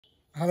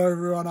Hello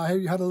everyone, I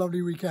hope you had a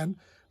lovely weekend.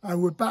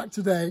 We're back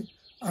today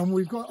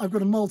and I've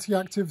got a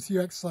multi-activity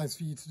exercise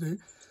for you to do.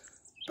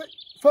 But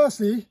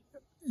firstly,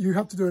 you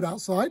have to do it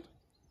outside.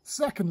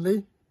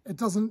 Secondly, it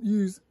doesn't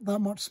use that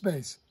much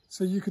space.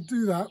 So you could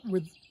do that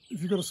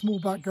if you've got a small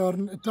back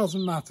garden, it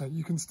doesn't matter.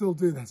 You can still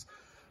do this.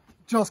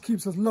 Just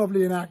keeps us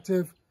lovely and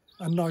active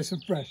and nice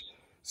and fresh.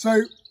 So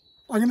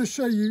I'm going to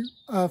show you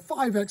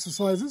 5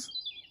 exercises.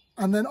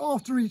 And then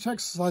after each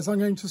exercise, I'm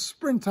going to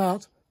sprint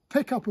out,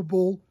 pick up a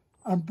ball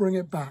and bring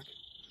it back.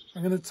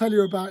 I'm going to tell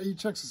you about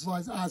each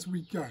exercise as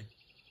we go.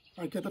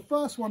 Okay, the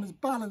first one is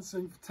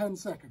balancing for 10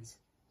 seconds.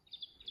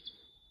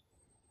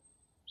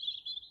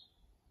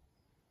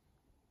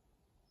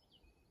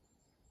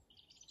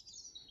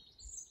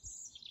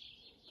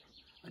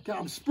 Okay,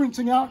 I'm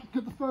sprinting out,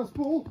 get the first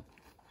ball.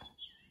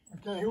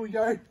 Okay, here we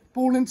go.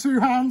 Ball in 2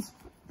 hands.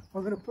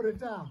 I'm going to put it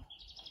down.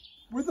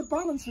 With the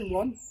balancing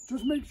one,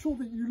 just make sure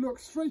that you look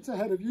straight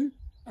ahead of you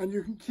and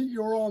you can keep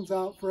your arms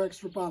out for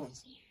extra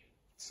balance.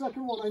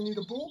 Second one, I need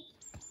a ball.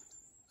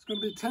 It's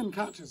going to be 10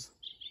 catches.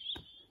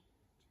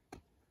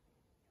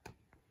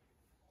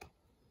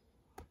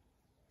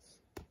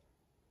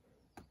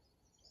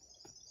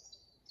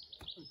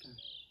 Okay,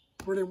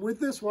 brilliant. With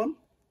this one,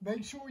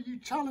 make sure you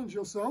challenge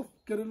yourself,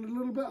 get it a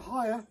little bit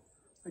higher.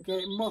 Okay,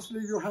 it must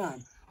leave your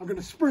hand. I'm going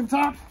to sprint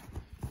up,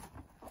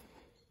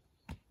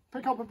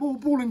 pick up a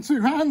ball in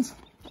 2 hands,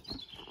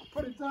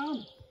 put it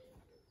down,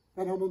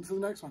 then I'm on to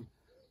the next one.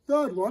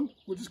 Third one,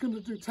 we're just going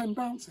to do 10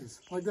 bounces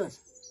like this.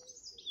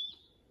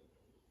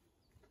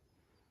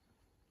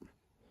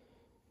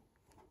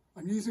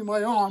 I'm using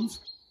my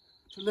arms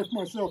to lift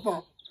myself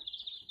up.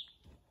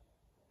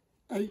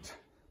 8.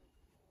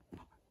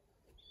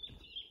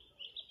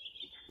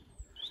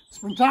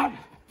 Sprint out.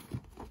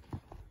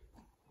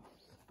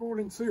 Ball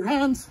in 2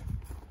 hands.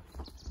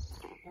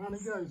 Down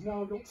it goes.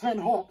 Now I've got 10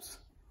 hops.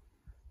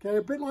 Okay,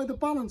 a bit like the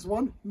balance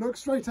one, look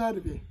straight ahead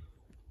of you.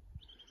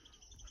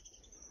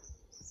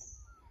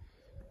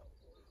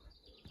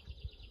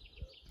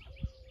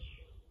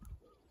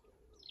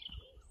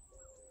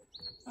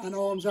 And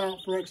arms out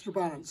for extra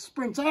balance.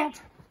 Sprint out.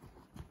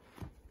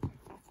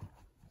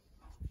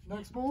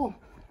 Next ball.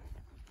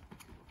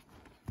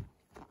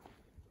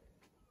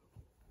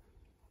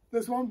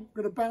 This one, I'm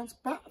going to bounce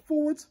back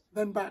forwards,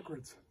 then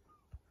backwards.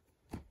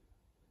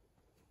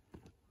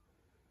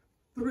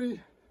 3,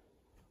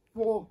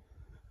 4,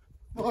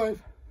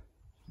 5,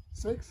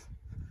 6,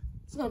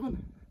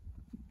 7,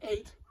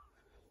 8,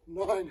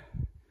 9,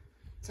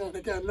 10.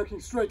 Again, looking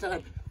straight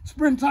ahead.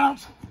 Sprint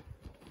out.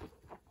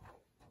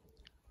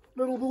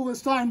 Little ball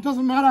this time,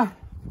 doesn't matter.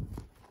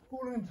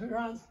 Ball in 2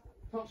 hands,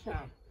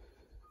 touchdown.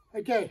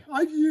 Okay,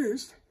 I've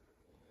used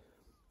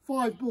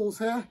 5 balls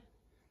here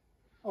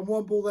and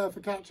 1 ball there for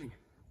catching.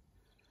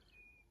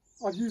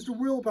 I've used a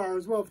wheelbarrow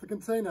as well for the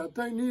container.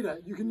 Don't need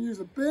it. You can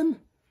use a bin,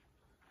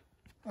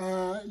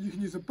 you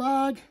can use a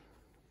bag,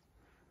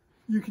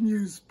 you can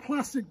use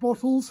plastic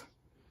bottles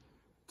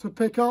to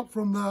pick up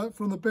from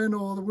the bin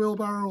or the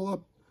wheelbarrow or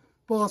the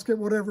basket,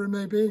 whatever it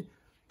may be.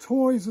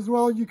 Toys as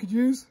well you could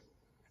use.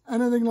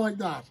 Anything like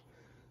that.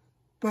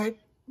 But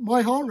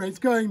my heart rate's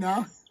going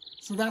now,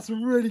 so that's a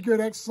really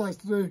good exercise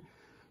to do,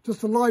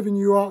 just to liven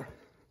you up.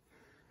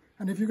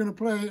 And if you're going to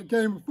play a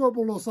game of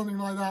football or something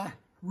like that,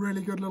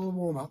 really good little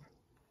warm-up.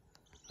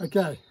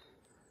 Okay.